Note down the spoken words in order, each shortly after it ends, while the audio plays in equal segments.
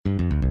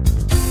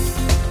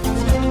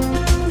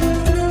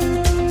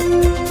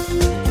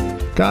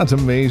God's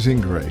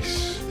amazing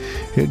grace.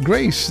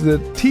 Grace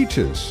that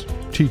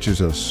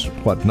teaches us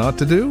what not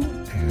to do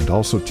and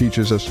also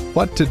teaches us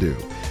what to do.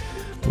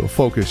 We'll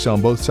focus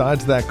on both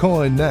sides of that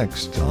coin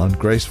next on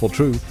Graceful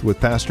Truth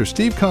with Pastor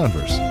Steve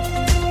Converse.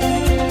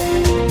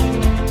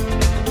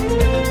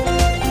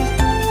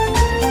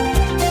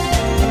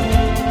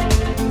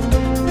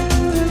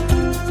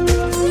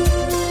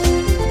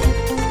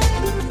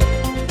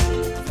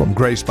 From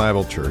Grace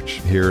Bible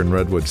Church here in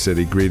Redwood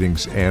City,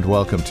 greetings and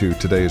welcome to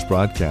today's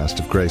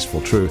broadcast of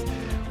Graceful Truth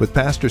with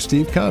Pastor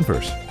Steve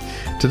Converse.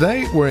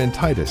 Today we're in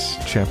Titus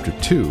chapter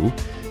 2,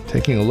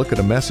 taking a look at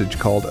a message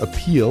called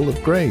Appeal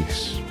of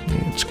Grace.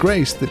 It's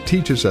grace that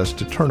teaches us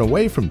to turn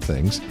away from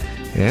things,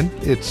 and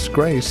it's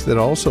grace that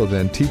also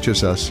then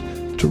teaches us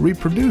to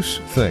reproduce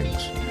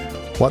things.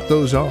 What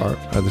those are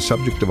the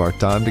subject of our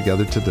time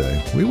together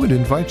today. We would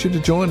invite you to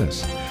join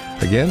us.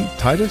 Again,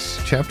 Titus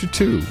chapter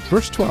 2,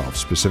 verse 12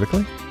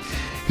 specifically.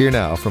 Here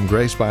now from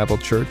Grace Bible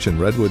Church in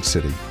Redwood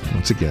City,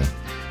 once again,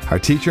 our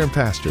teacher and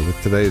pastor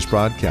with today's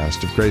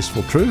broadcast of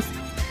Graceful Truth.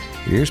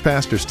 Here's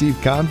Pastor Steve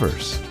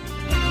Converse.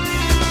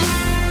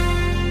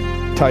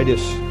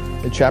 Titus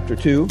chapter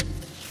 2.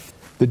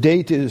 The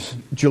date is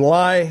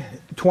July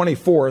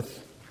 24th,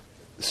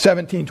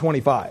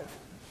 1725.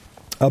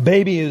 A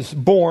baby is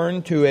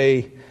born to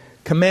a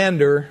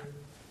commander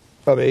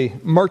of a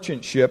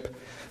merchant ship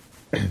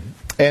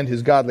and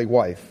his godly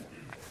wife.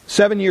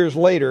 7 years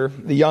later,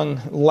 the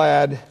young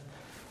lad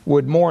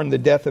would mourn the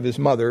death of his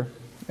mother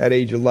at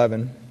age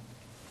 11.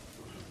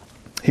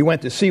 He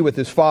went to sea with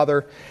his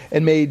father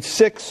and made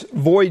 6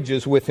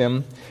 voyages with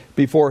him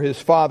before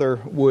his father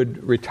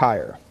would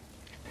retire.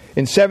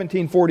 In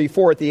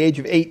 1744, at the age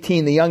of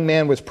 18, the young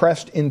man was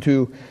pressed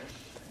into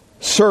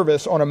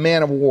service on a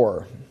man of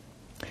war,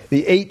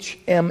 the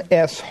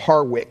HMS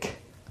Harwick.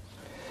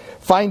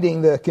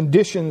 Finding the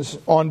conditions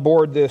on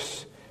board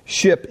this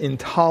ship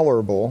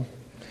intolerable,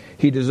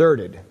 he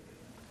deserted,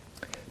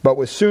 but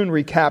was soon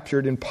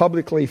recaptured and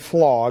publicly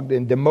flogged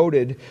and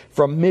demoted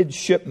from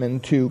midshipman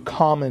to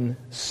common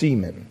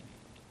seaman.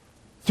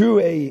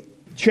 Through a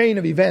chain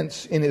of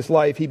events in his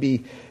life,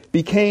 he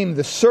became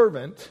the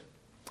servant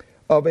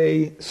of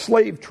a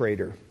slave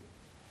trader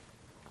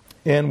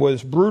and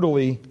was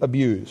brutally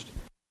abused.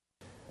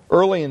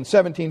 Early in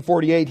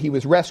 1748, he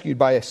was rescued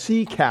by a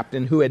sea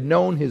captain who had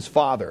known his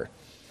father.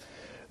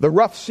 The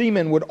rough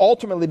seaman would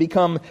ultimately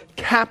become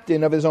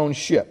captain of his own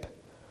ship,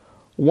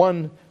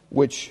 one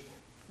which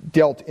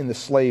dealt in the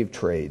slave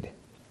trade.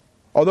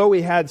 Although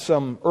he had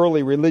some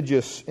early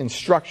religious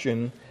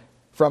instruction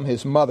from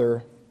his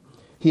mother,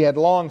 he had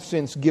long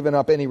since given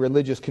up any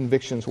religious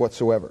convictions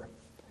whatsoever.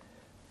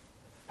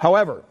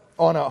 However,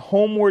 on a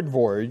homeward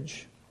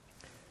voyage,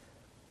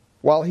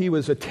 while he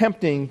was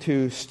attempting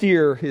to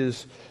steer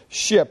his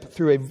ship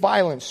through a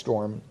violent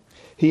storm,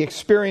 he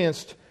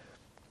experienced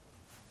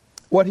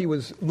what he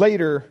was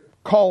later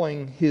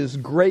calling his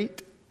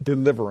great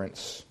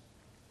deliverance.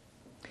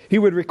 He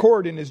would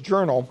record in his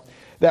journal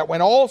that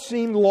when all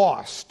seemed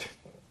lost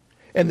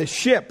and the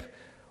ship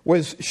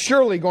was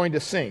surely going to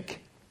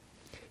sink,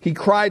 he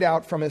cried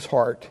out from his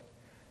heart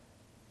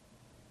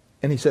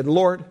and he said,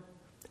 "Lord,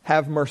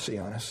 have mercy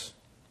on us."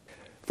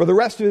 For the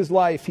rest of his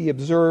life, he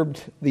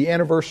observed the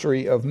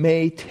anniversary of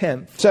May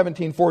 10th,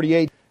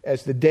 1748,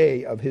 as the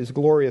day of his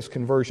glorious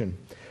conversion,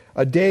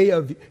 a day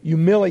of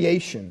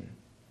humiliation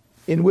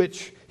in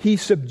which he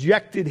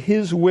subjected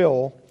his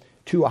will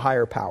to a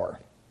higher power.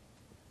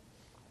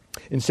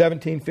 In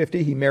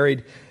 1750, he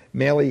married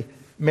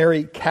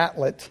Mary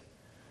Catlett,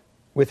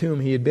 with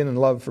whom he had been in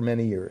love for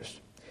many years.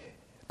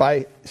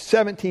 By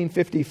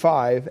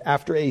 1755,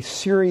 after a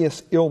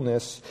serious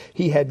illness,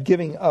 he had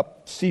given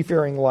up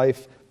seafaring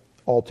life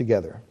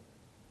altogether.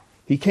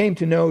 He came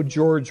to know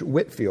George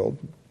Whitefield,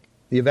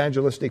 the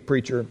evangelistic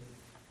preacher,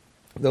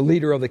 the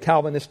leader of the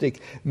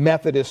Calvinistic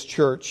Methodist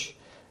Church,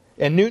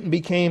 and Newton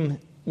became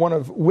one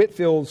of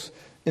Whitefield's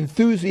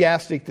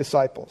enthusiastic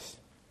disciples.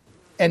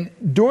 And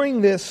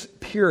during this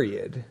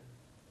period,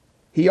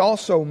 he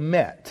also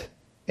met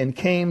and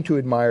came to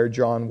admire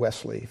John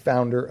Wesley,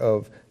 founder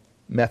of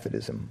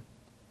Methodism.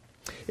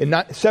 In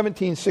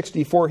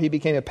 1764, he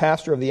became a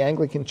pastor of the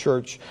Anglican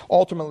Church.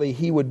 Ultimately,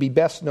 he would be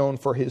best known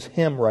for his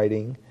hymn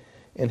writing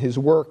and his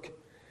work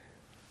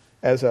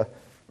as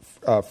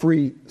a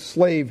free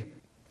slave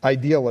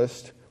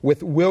idealist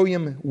with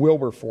William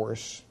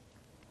Wilberforce.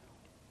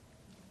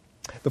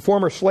 The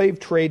former slave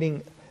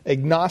trading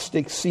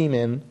agnostic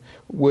seaman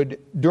would,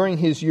 during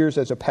his years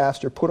as a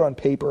pastor, put on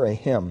paper a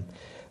hymn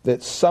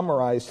that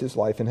summarized his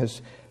life and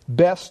has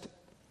best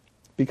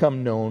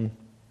become known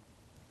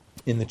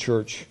in the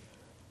church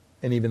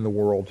and even the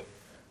world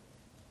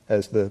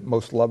as the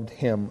most loved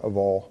hymn of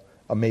all,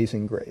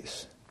 Amazing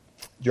Grace.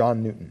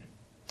 John Newton.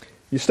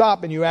 You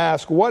stop and you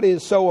ask, what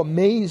is so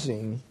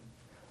amazing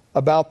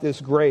about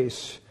this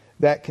grace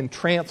that can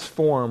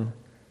transform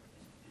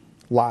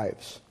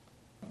lives?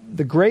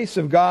 The grace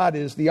of God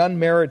is the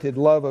unmerited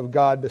love of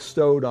God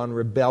bestowed on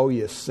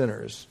rebellious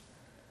sinners.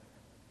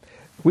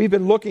 We've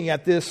been looking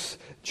at this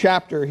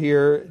chapter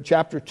here,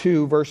 chapter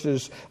 2,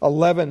 verses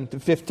 11 to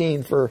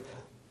 15, for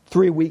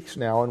 3 weeks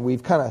now, and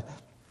we've kind of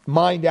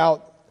mined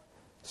out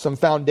some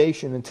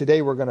foundation, and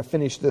today we're going to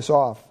finish this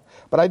off.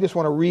 But I just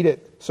want to read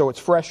it so it's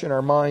fresh in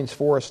our minds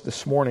for us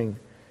this morning.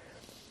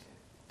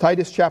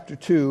 Titus chapter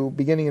 2,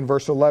 beginning in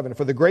verse 11.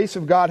 For the grace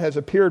of God has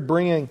appeared,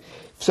 bringing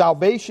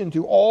salvation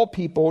to all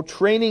people,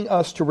 training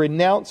us to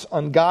renounce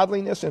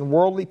ungodliness and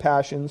worldly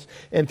passions,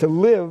 and to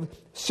live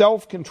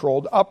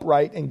self-controlled,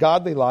 upright, and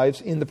godly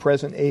lives in the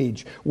present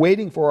age,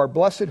 waiting for our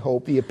blessed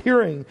hope, the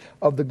appearing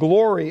of the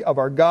glory of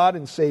our God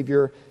and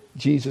Savior,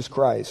 Jesus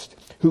Christ,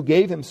 who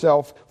gave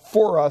himself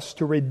for us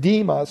to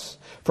redeem us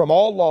from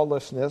all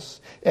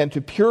lawlessness and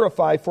to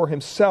purify for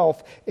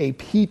himself a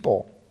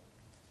people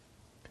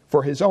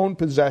for his own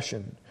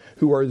possession,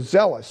 who are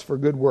zealous for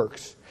good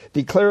works.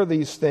 Declare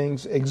these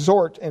things,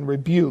 exhort and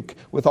rebuke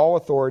with all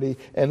authority,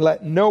 and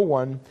let no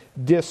one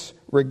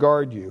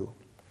disregard you.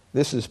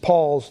 This is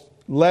Paul's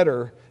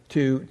letter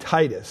to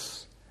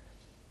Titus.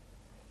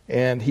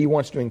 And he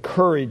wants to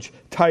encourage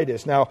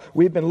Titus. Now,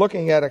 we've been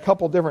looking at a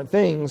couple different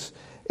things,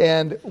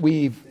 and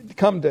we've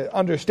come to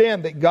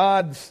understand that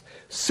God's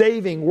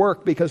saving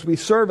work, because we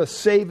serve a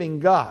saving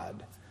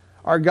God.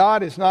 Our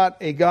God is not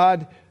a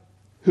God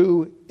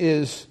who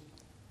is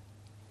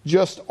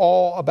just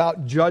all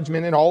about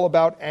judgment and all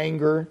about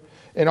anger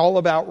and all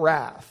about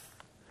wrath.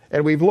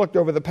 And we've looked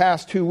over the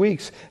past 2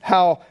 weeks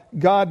how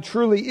God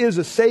truly is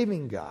a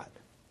saving God.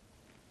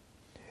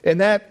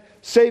 And that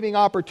saving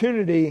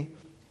opportunity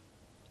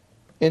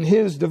in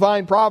his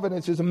divine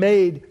providence is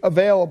made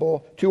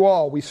available to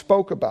all. We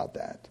spoke about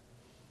that.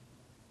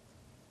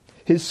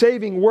 His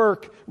saving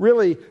work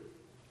really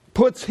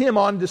puts him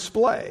on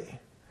display.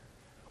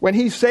 When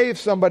he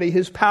saves somebody,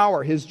 his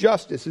power, his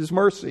justice, his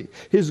mercy,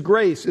 his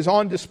grace is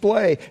on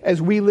display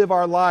as we live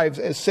our lives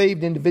as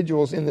saved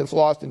individuals in this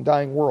lost and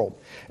dying world.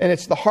 And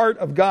it's the heart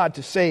of God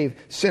to save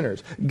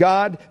sinners.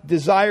 God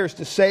desires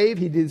to save.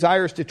 He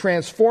desires to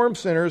transform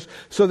sinners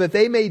so that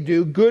they may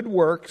do good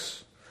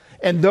works,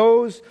 and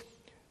those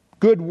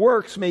good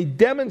works may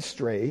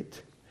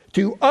demonstrate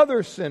to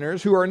other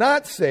sinners who are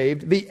not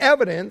saved the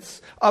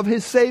evidence of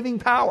his saving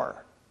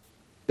power,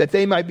 that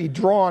they might be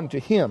drawn to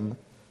him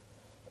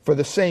for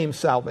the same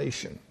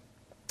salvation.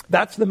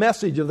 That's the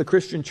message of the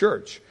Christian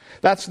church.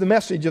 That's the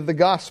message of the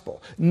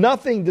gospel.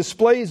 Nothing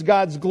displays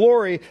God's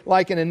glory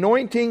like an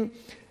anointing,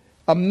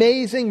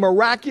 amazing,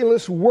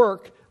 miraculous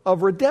work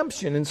of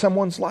redemption in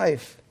someone's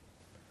life.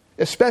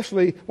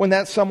 Especially when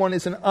that someone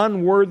is an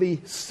unworthy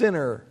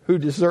sinner who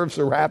deserves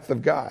the wrath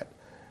of God.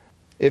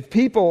 If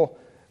people,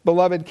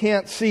 beloved,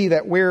 can't see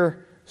that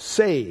we're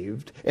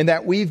saved and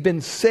that we've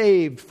been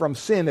saved from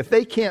sin, if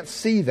they can't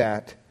see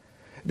that,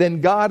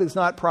 then God is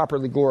not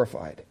properly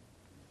glorified.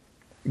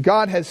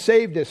 God has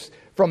saved us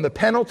from the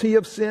penalty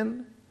of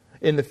sin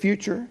in the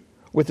future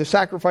with the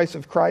sacrifice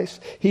of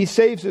Christ. He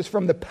saves us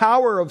from the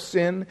power of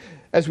sin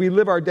as we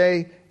live our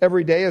day,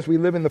 every day, as we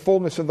live in the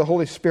fullness of the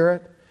Holy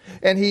Spirit.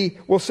 And He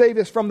will save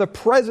us from the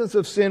presence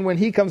of sin when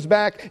He comes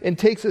back and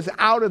takes us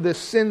out of this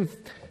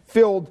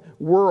sin-filled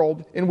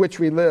world in which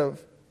we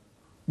live.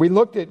 We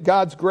looked at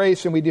God's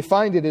grace and we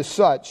defined it as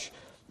such,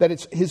 that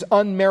it's His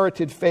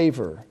unmerited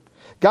favor.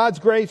 God's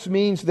grace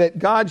means that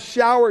God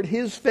showered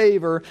His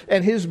favor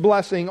and His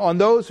blessing on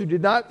those who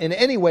did not in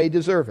any way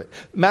deserve it.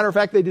 Matter of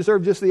fact, they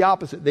deserved just the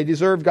opposite. They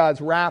deserved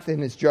God's wrath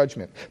and His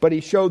judgment. But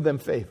He showed them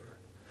favor.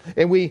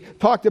 And we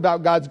talked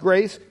about God's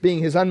grace being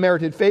His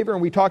unmerited favor,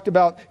 and we talked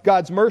about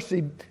God's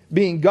mercy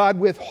being God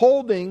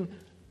withholding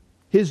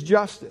His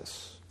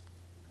justice.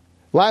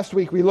 Last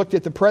week we looked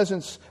at the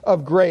presence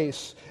of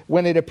grace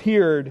when it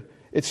appeared.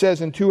 It says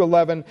in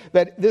 2:11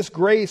 that this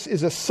grace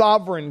is a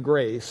sovereign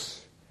grace.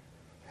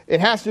 It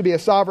has to be a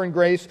sovereign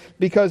grace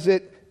because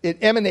it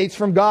emanates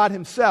from God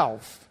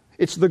Himself.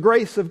 It's the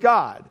grace of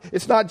God.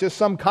 It's not just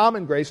some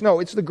common grace. No,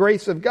 it's the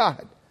grace of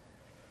God.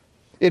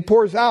 It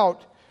pours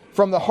out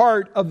from the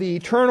heart of the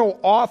eternal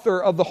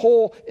author of the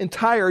whole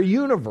entire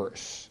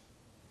universe.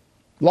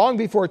 Long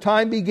before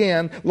time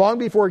began, long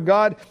before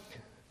God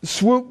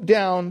swooped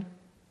down,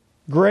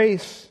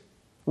 grace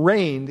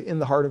reigned in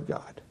the heart of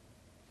God.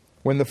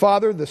 When the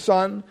Father, the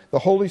Son, the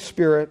Holy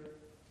Spirit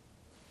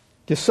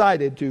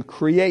decided to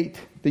create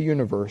the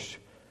universe,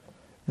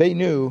 they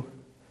knew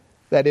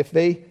that if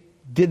they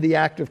did the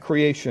act of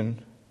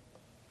creation,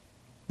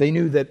 they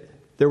knew that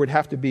there would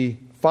have to be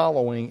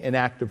following an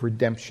act of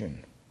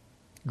redemption.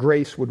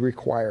 Grace would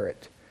require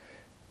it.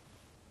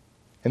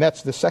 And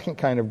that's the second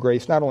kind of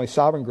grace, not only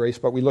sovereign grace,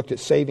 but we looked at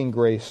saving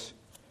grace.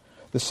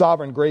 The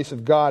sovereign grace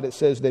of God, it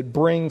says, that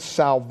brings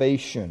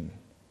salvation.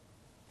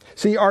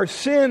 See, our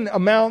sin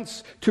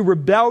amounts to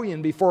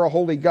rebellion before a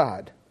holy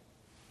God,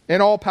 an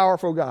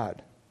all-powerful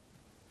God.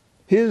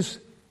 His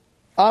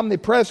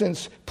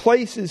omnipresence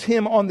places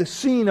Him on the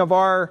scene of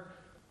our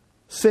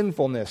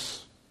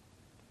sinfulness.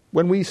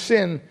 When we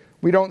sin,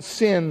 we don't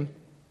sin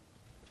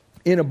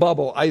in a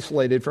bubble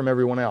isolated from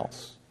everyone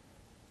else.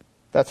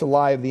 That's a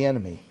lie of the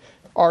enemy.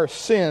 Our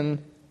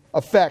sin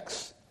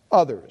affects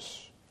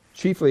others.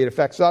 Chiefly it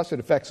affects us, it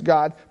affects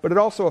God, but it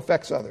also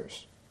affects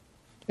others.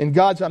 And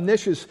God's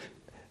omniscious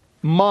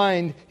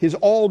mind, His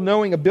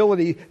all-knowing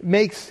ability,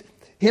 makes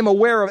Him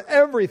aware of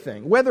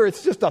everything, whether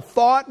it's just a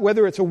thought,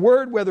 whether it's a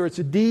word, whether it's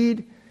a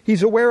deed.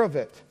 He's aware of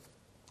it.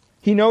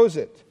 He knows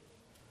it.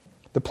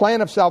 The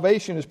plan of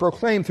salvation is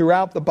proclaimed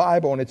throughout the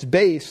Bible, and it's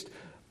based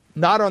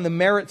not on the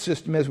merit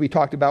system as we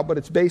talked about, but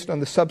it's based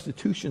on the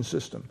substitution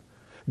system.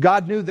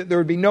 God knew that there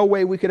would be no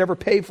way we could ever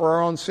pay for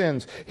our own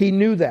sins. He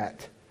knew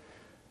that.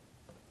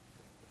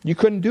 You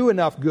couldn't do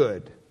enough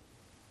good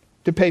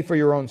to pay for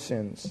your own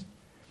sins.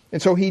 And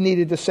so He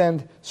needed to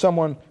send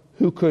someone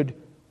who could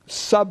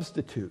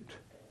substitute,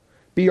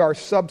 be our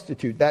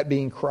substitute, that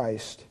being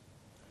Christ.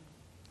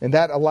 And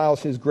that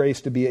allows His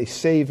grace to be a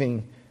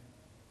saving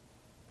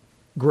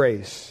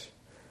grace.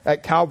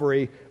 At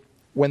Calvary,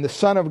 when the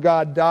Son of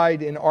God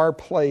died in our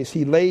place,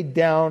 He laid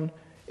down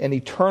an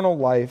eternal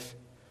life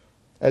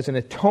as an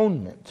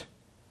atonement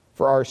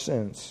for our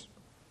sins.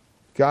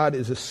 God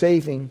is a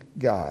saving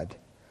God.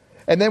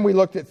 And then we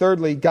looked at,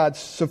 thirdly, God's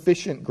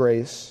sufficient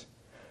grace.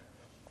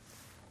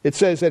 It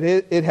says that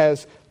it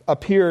has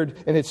appeared,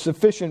 and it's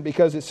sufficient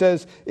because it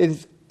says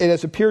it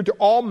has appeared to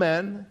all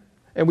men.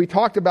 And we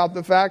talked about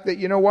the fact that,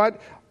 you know what?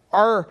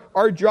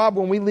 Our job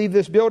when we leave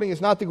this building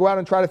is not to go out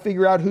and try to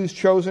figure out who's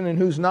chosen and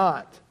who's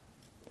not.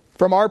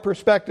 From our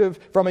perspective,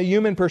 from a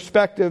human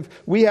perspective,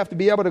 we have to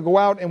be able to go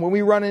out, and when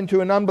we run into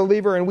an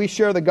unbeliever and we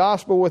share the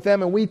gospel with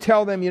them and we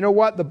tell them, you know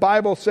what, the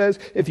Bible says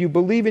if you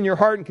believe in your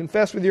heart and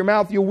confess with your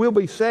mouth, you will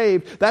be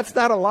saved. That's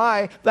not a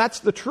lie.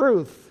 That's the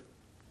truth.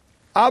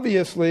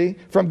 Obviously,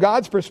 from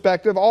God's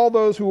perspective, all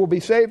those who will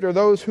be saved are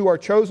those who are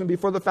chosen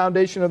before the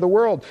foundation of the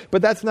world.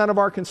 But that's none of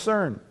our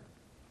concern.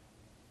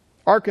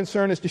 Our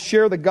concern is to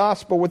share the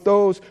gospel with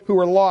those who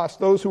are lost,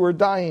 those who are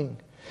dying.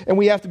 And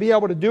we have to be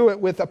able to do it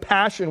with a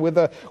passion, with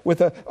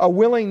a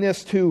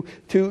willingness to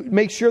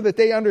make sure that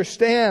they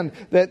understand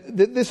that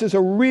this is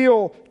a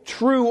real,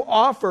 true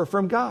offer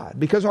from God.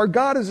 Because our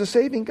God is a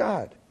saving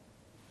God.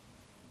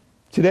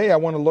 Today I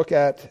want to look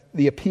at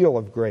the appeal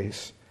of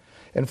grace.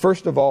 And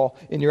first of all,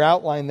 in your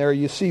outline there,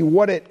 you see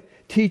what it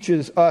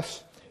teaches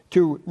us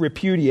to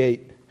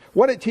repudiate.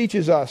 What it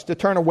teaches us to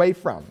turn away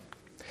from.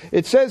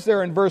 It says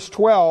there in verse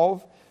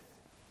 12,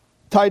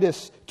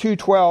 Titus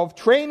 2:12,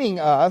 training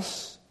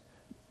us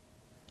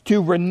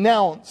to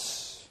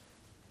renounce,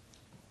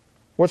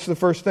 what's the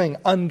first thing?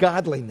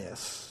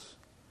 Ungodliness.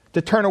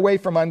 To turn away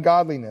from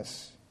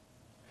ungodliness.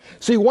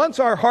 See, once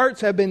our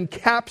hearts have been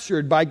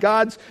captured by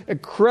God's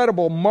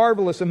incredible,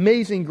 marvelous,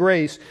 amazing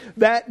grace,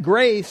 that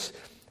grace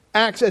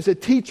acts as a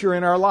teacher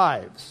in our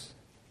lives.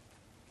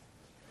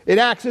 It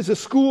acts as a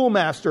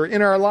schoolmaster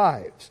in our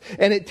lives.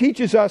 And it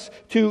teaches us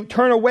to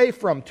turn away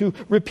from, to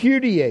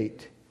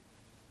repudiate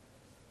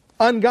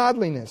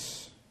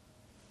ungodliness.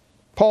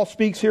 Paul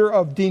speaks here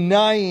of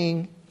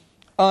denying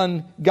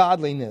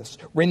ungodliness,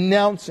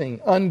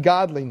 renouncing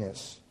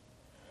ungodliness.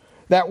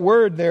 That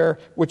word there,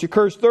 which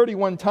occurs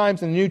 31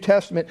 times in the New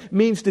Testament,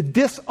 means to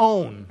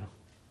disown.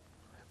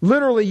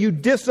 Literally, you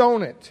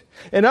disown it.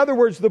 In other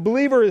words, the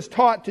believer is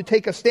taught to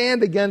take a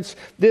stand against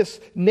this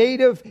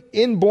native,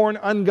 inborn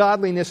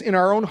ungodliness in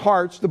our own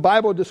hearts. The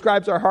Bible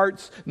describes our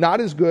hearts not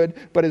as good,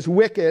 but as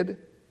wicked.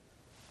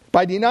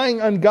 By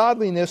denying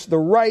ungodliness the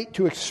right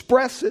to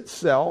express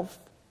itself.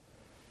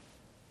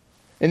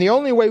 And the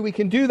only way we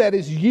can do that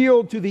is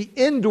yield to the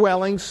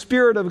indwelling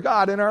Spirit of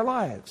God in our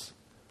lives.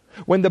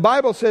 When the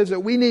Bible says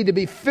that we need to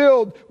be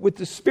filled with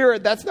the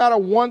Spirit, that's not a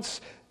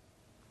once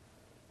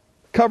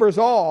covers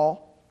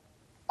all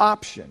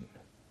option.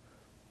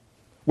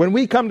 When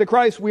we come to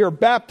Christ, we are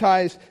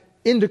baptized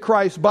into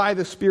Christ by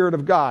the Spirit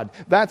of God.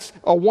 That's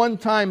a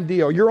one-time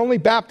deal. You're only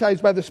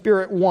baptized by the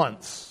Spirit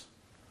once.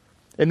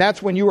 And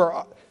that's when you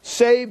are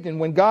saved and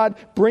when God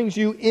brings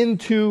you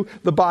into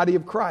the body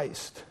of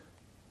Christ.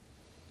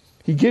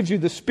 He gives you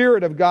the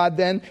Spirit of God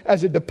then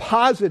as a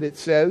deposit, it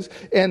says,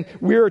 and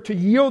we are to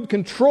yield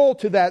control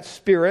to that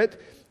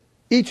Spirit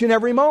each and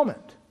every moment.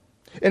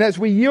 And as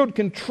we yield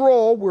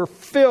control, we're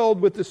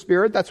filled with the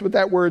Spirit. That's what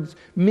that word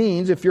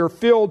means. If you're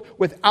filled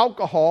with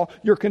alcohol,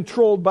 you're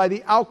controlled by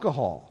the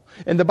alcohol.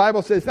 And the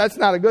Bible says that's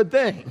not a good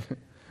thing,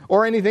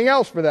 or anything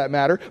else for that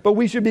matter, but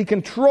we should be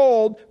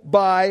controlled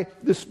by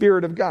the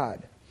Spirit of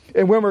God.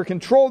 And when we're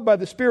controlled by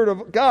the Spirit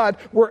of God,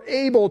 we're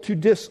able to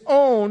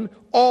disown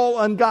all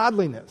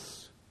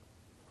ungodliness.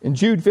 In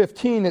Jude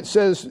 15 it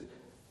says,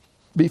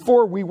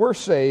 before we were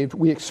saved,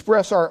 we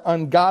express our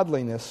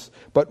ungodliness,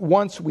 but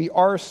once we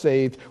are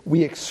saved,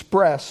 we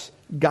express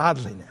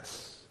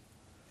godliness.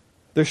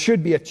 There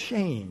should be a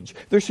change.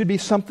 There should be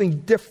something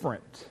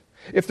different.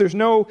 If there's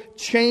no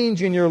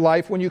change in your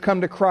life when you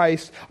come to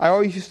Christ, I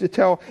always used to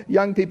tell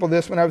young people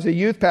this when I was a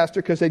youth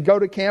pastor, because they'd go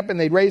to camp and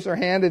they'd raise their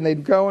hand and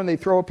they'd go and they'd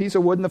throw a piece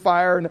of wood in the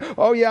fire and,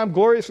 oh yeah, I'm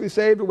gloriously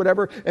saved or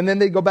whatever. And then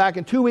they'd go back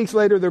and 2 weeks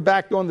later they're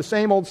back doing the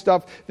same old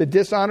stuff that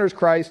dishonors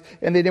Christ,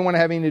 and they didn't want to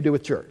have anything to do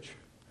with church.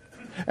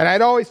 And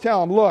I'd always tell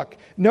them, look,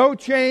 no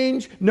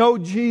change, no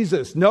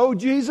Jesus. No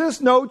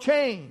Jesus, no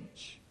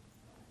change.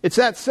 It's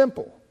that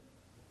simple.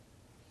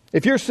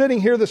 If you're sitting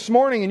here this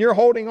morning and you're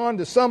holding on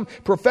to some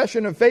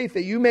profession of faith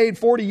that you made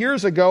 40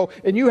 years ago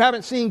and you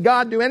haven't seen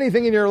God do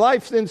anything in your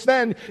life since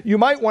then, you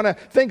might want to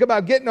think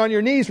about getting on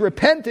your knees,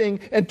 repenting,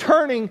 and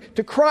turning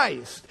to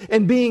Christ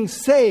and being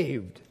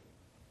saved.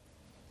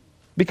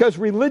 Because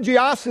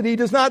religiosity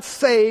does not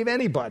save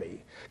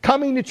anybody.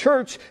 Coming to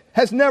church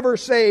has never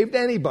saved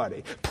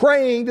anybody.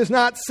 Praying does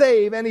not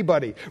save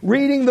anybody.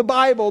 Reading the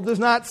Bible does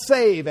not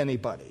save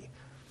anybody.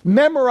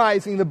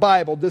 Memorizing the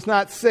Bible does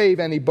not save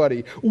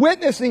anybody.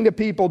 Witnessing to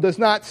people does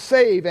not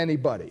save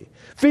anybody.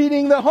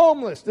 Feeding the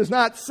homeless does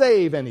not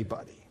save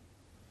anybody.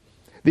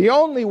 The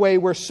only way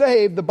we're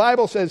saved, the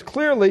Bible says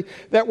clearly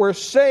that we're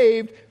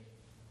saved,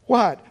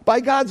 what?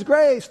 By God's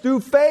grace, through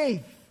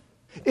faith.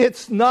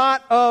 It's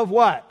not of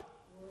what?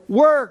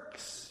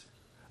 Works,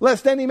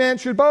 lest any man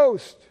should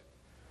boast.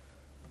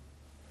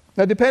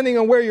 Now, depending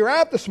on where you're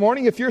at this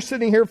morning, if you're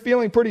sitting here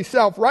feeling pretty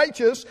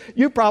self-righteous,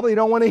 you probably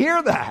don't want to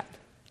hear that.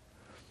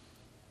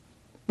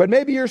 But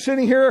maybe you're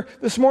sitting here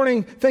this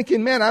morning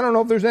thinking, man, I don't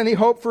know if there's any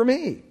hope for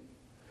me.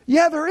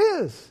 Yeah,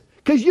 there is.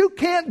 Because you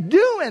can't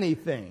do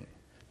anything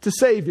to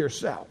save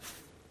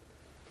yourself.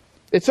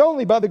 It's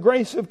only by the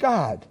grace of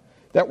God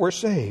that we're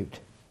saved.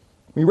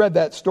 We read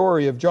that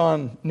story of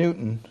John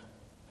Newton.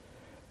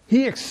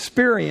 He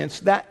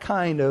experienced that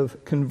kind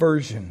of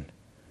conversion.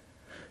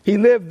 He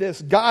lived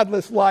this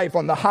godless life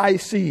on the high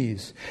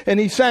seas. And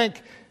he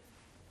sank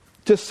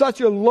to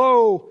such a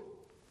low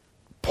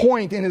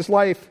point in his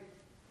life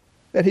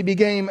that he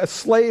became a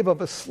slave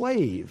of a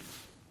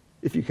slave,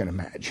 if you can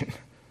imagine.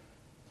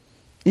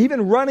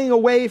 Even running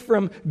away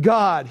from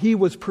God, he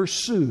was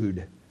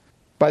pursued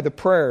by the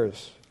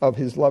prayers of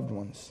his loved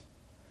ones.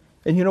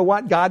 And you know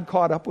what? God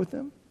caught up with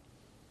him.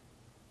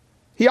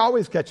 He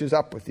always catches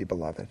up with you,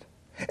 beloved.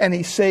 And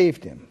he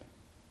saved him.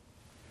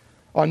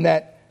 On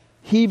that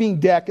heaving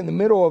deck in the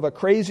middle of a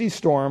crazy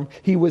storm,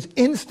 he was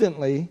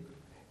instantly,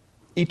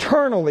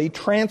 eternally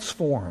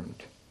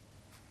transformed.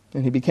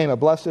 And he became a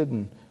blessed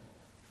and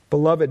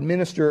beloved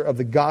minister of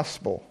the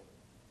gospel.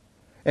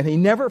 And he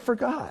never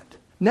forgot,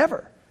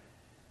 never,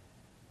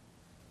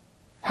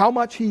 how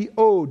much he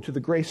owed to the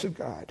grace of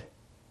God.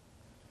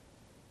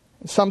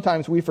 And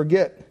sometimes we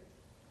forget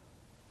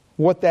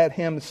what that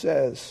hymn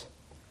says.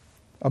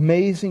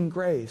 Amazing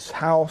grace,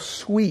 how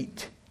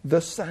sweet the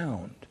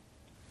sound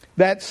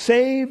that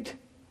saved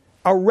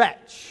a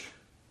wretch,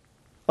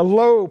 a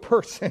low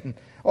person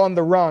on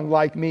the rung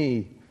like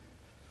me.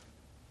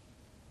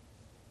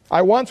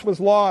 I once was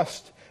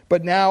lost,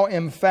 but now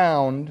am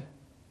found,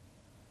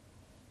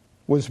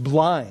 was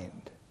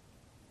blind,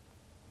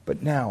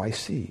 but now I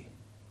see.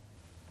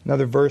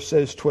 Another verse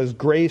says, 'twas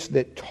grace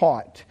that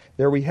taught.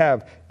 There we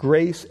have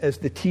grace as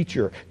the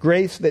teacher.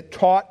 Grace that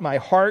taught my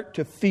heart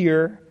to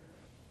fear,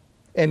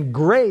 and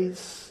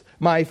grace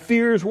my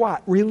fears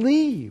what?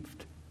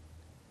 Relieved.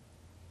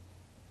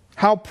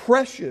 How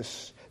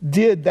precious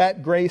did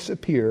that grace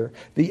appear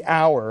the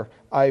hour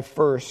I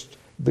first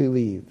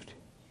believed.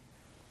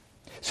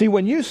 See,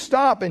 when you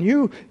stop and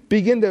you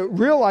begin to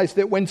realize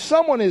that when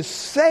someone is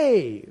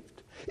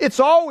saved, it's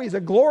always a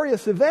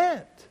glorious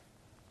event.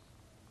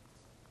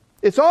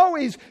 It's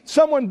always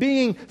someone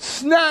being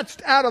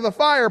snatched out of the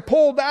fire,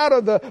 pulled out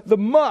of the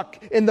muck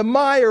and the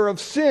mire of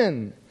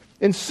sin,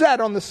 and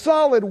set on the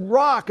solid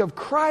rock of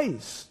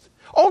Christ.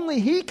 Only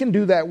He can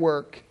do that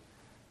work.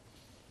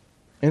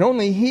 And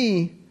only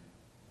He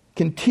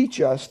can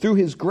teach us through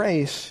His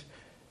grace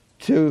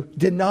to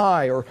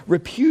deny or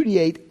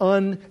repudiate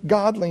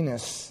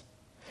ungodliness.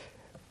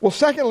 Well,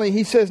 secondly,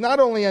 he says not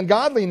only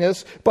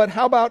ungodliness, but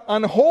how about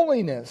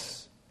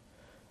unholiness?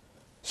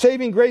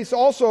 Saving grace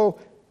also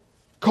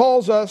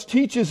calls us,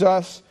 teaches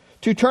us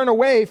to turn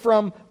away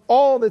from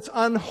all that's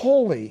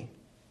unholy.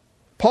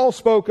 Paul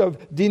spoke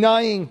of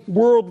denying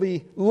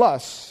worldly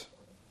lusts,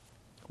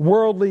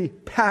 worldly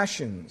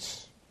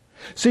passions.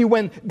 See,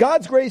 when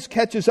God's grace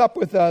catches up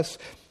with us,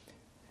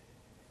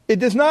 it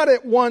does not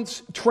at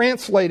once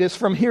translate us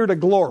from here to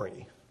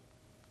glory.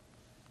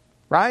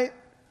 Right?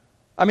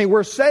 I mean,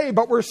 we're saved,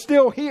 but we're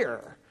still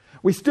here.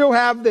 We still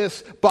have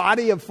this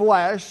body of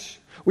flesh.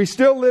 We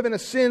still live in a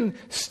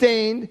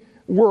sin-stained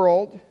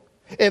world.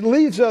 It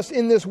leaves us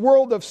in this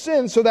world of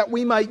sin so that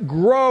we might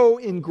grow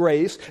in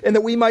grace and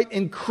that we might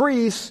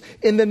increase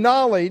in the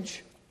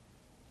knowledge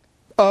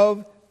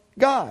of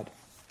God.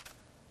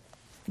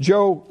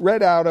 Joe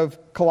read out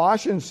of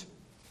Colossians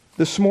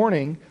this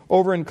morning,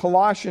 over in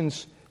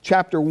Colossians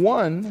chapter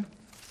 1,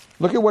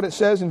 look at what it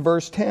says in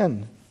verse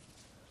 10.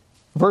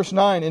 Verse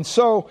 9, and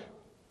so,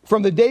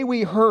 from the day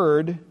we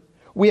heard,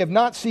 we have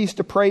not ceased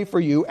to pray for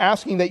you,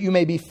 asking that you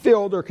may be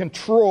filled or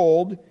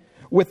controlled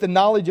with the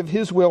knowledge of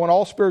His will and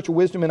all spiritual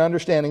wisdom and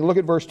understanding. Look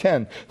at verse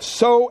 10.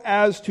 So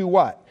as to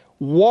what?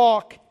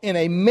 Walk in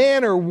a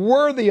manner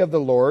worthy of the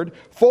Lord,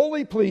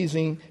 fully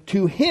pleasing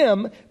to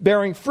Him,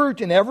 bearing fruit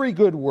in every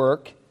good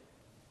work,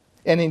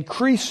 and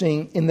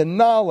increasing in the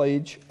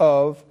knowledge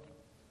of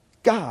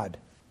God.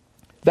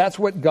 That's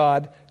what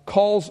God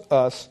calls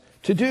us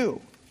to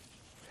do.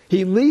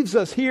 He leaves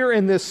us here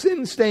in this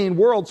sin-stained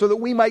world so that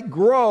we might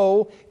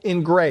grow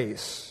in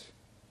grace.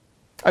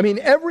 I mean,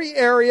 every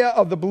area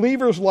of the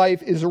believer's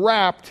life is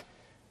wrapped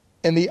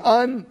in the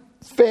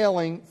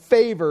unfailing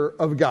favor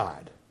of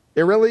God.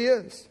 It really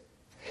is.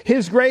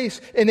 His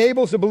grace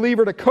enables the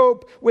believer to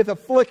cope with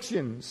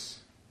afflictions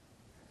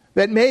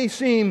that may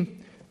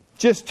seem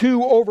just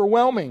too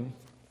overwhelming.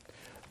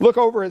 Look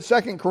over at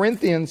 2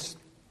 Corinthians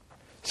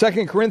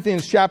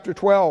chapter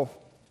 12.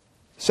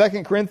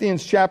 2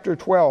 Corinthians chapter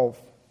 12.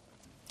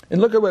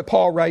 And look at what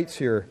Paul writes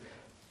here.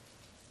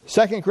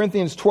 2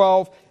 Corinthians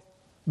 12,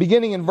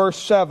 beginning in verse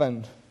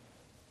 7.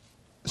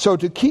 So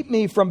to keep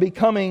me from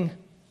becoming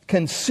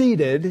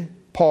conceited,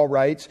 Paul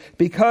writes,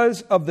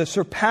 because of the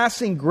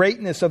surpassing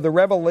greatness of the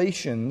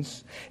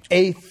revelations,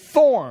 a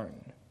thorn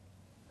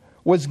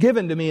was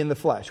given to me in the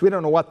flesh. We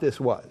don't know what this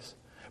was.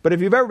 But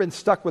if you've ever been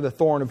stuck with a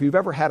thorn, if you've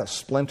ever had a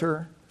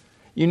splinter,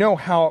 you know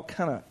how it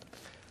kind of,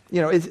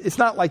 it's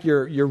not like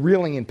you're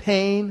reeling in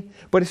pain,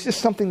 but it's just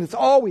something that's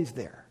always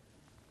there.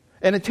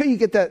 And until you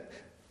get that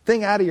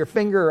thing out of your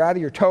finger or out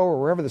of your toe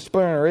or wherever the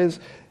splinter is,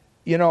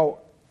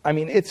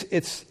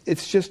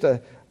 it's just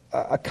a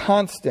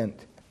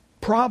constant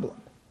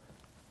problem.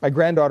 My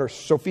granddaughter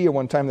Sophia,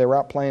 one time they were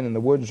out playing in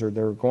the woods, or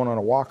they were going on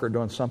a walk or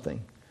doing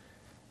something.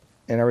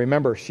 And I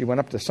remember she went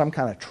up to some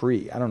kind of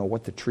tree. I don't know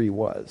what the tree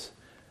was,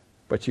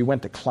 but she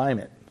went to climb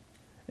it.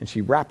 And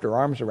she wrapped her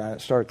arms around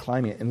it, started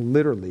climbing it, and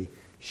literally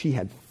she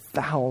had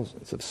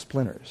thousands of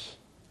splinters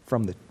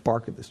from the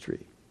bark of this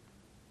tree.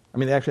 I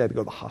mean, they actually had to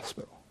go to the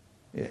hospital.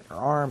 Her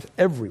arms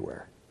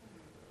everywhere.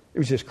 It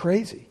was just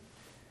crazy.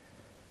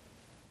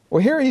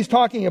 Well, here he's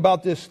talking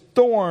about this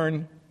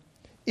thorn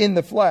in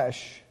the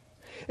flesh.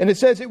 And it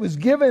says, it was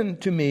given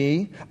to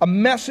me, a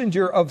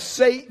messenger of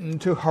Satan,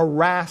 to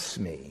harass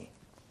me.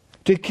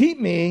 To keep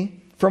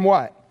me from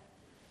what?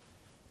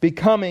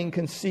 Becoming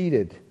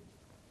conceited.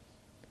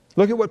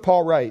 Look at what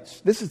Paul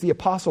writes. This is the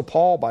Apostle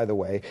Paul, by the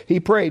way.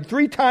 He prayed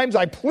 3 times.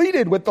 I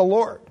pleaded with the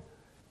Lord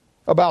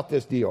about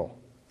this deal.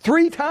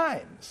 3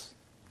 times.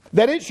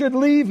 That it should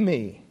leave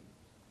me.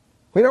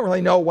 We don't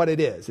really know what it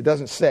is. It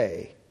doesn't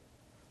say.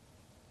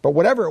 But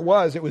whatever it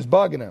was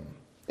bugging him.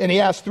 And he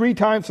asked 3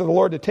 times for the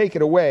Lord to take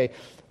it away.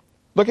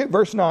 Look at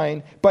verse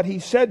 9. But he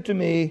said to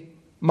me,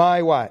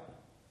 my what?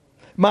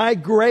 My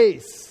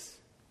grace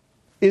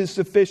is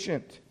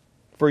sufficient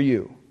for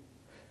you.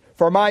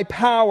 For my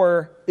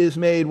power is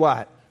made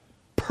what?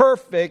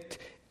 Perfect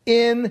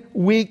in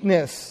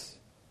weakness.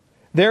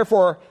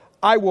 Therefore,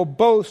 I will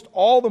boast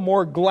all the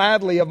more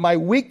gladly of my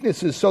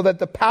weaknesses, so that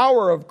the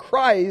power of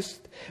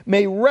Christ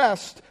may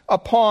rest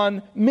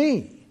upon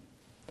me.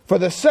 For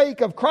the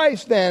sake of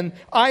Christ, then,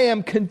 I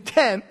am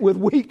content with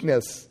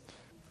weakness,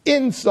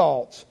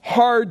 insults,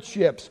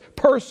 hardships,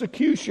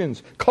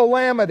 persecutions,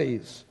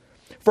 calamities.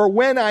 For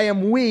when I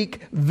am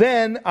weak,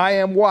 then I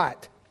am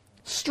what?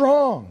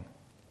 Strong.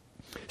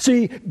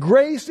 See,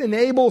 grace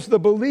enables the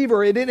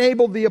believer. It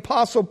enabled the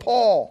Apostle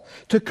Paul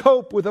to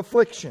cope with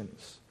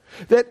afflictions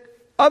that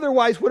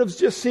otherwise would have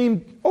just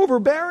seemed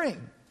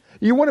overbearing.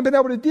 You wouldn't have been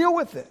able to deal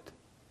with it.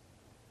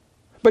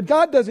 But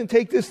God doesn't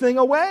take this thing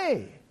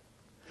away.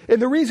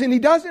 And the reason He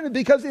doesn't is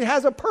because it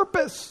has a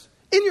purpose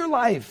in your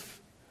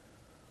life.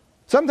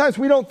 Sometimes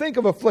we don't think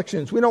of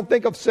afflictions. We don't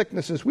think of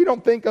sicknesses. We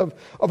don't think of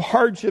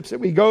hardships that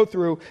we go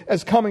through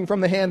as coming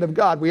from the hand of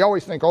God. We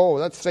always think, oh,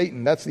 that's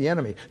Satan. That's the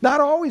enemy. Not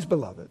always,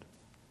 beloved.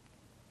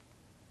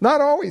 Not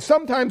always.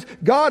 Sometimes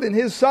God, in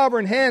His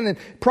sovereign hand and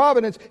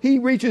providence, He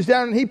reaches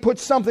down and He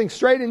puts something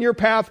straight in your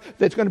path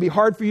that's going to be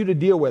hard for you to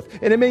deal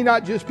with. And it may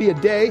not just be a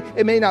day.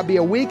 It may not be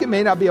a week. It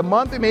may not be a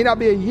month. It may not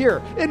be a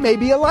year. It may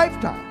be a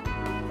lifetime.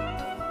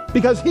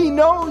 Because He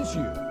knows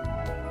you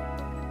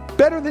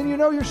better than you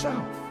know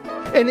yourself.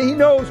 And He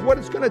knows what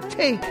it's going to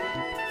take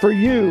for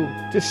you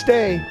to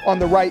stay on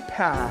the right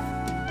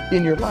path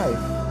in your life.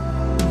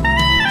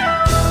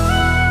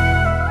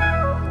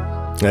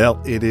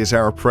 Well, it is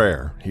our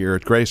prayer here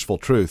at Graceful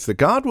Truth that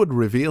God would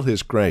reveal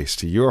His grace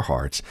to your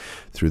hearts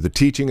through the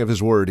teaching of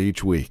His Word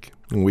each week.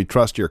 And we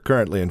trust you're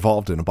currently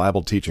involved in a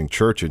Bible teaching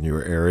church in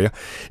your area.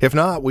 If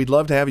not, we'd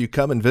love to have you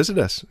come and visit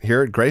us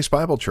here at Grace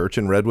Bible Church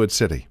in Redwood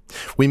City.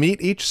 We meet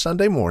each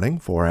Sunday morning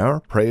for our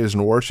praise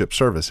and worship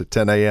service at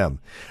 10 a.m.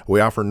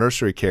 We offer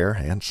nursery care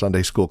and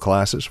Sunday school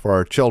classes for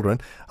our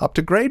children up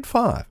to grade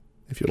 5.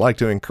 If you'd like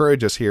to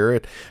encourage us here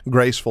at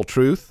Graceful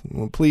Truth,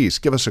 please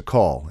give us a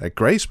call at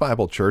Grace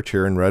Bible Church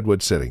here in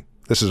Redwood City.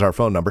 This is our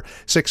phone number,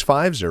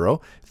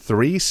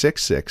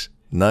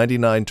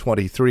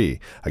 650-366-9923.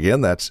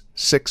 Again, that's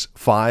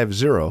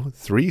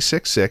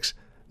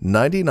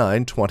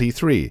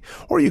 650-366-9923.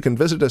 Or you can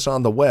visit us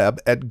on the web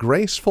at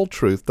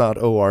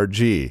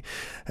gracefultruth.org.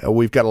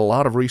 We've got a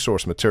lot of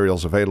resource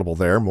materials available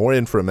there, more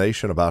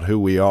information about who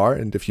we are,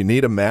 and if you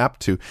need a map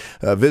to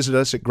visit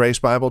us at Grace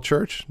Bible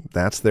Church,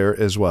 that's there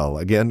as well.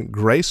 Again,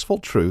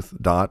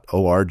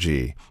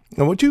 gracefultruth.org.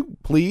 And would you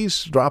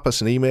please drop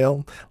us an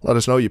email? Let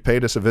us know you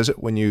paid us a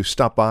visit when you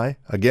stop by.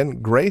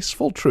 Again,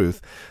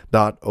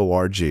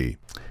 gracefultruth.org.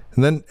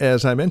 And then,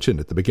 as I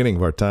mentioned at the beginning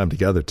of our time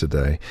together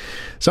today,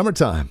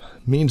 summertime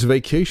means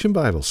Vacation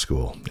Bible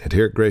School. And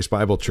here at Grace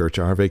Bible Church,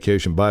 our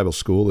Vacation Bible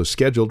School is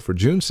scheduled for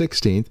June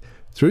 16th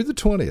through the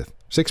 20th,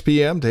 6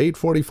 p.m. to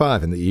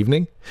 8:45 in the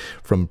evening,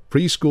 from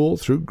preschool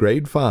through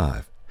grade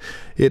 5.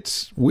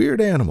 It's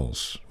Weird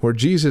Animals, where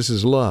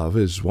Jesus' love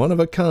is one of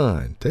a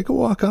kind. Take a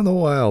walk on the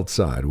wild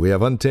side. We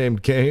have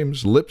untamed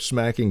games,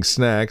 lip-smacking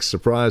snacks,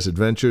 surprise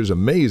adventures,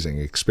 amazing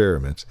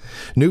experiments,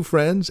 new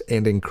friends,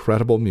 and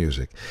incredible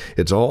music.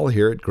 It's all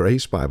here at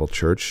Grace Bible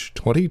Church,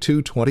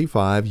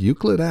 2225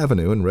 Euclid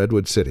Avenue in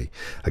Redwood City.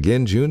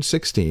 Again, June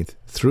 16th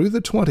through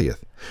the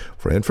 20th.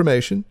 For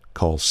information,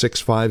 call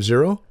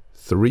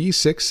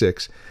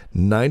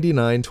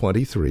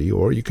 650-366-9923,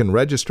 or you can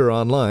register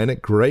online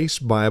at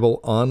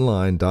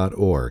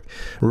gracebibleonline.org.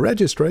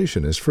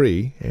 Registration is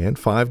free, and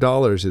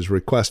 $5 is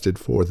requested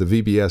for the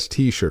VBS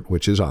t-shirt,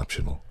 which is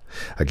optional.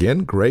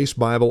 Again,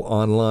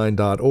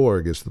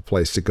 gracebibleonline.org is the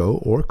place to go,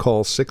 or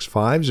call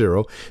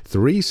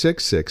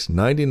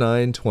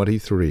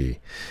 650-366-9923.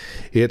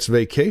 It's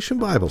Vacation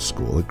Bible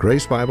School at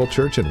Grace Bible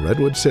Church in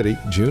Redwood City,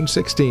 June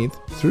 16th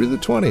through the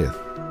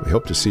 20th. We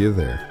hope to see you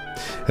there.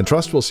 And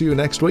trust we'll see you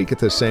next week at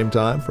this same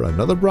time for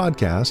another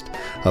broadcast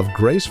of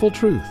Graceful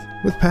Truth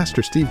with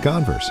Pastor Steve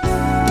Converse.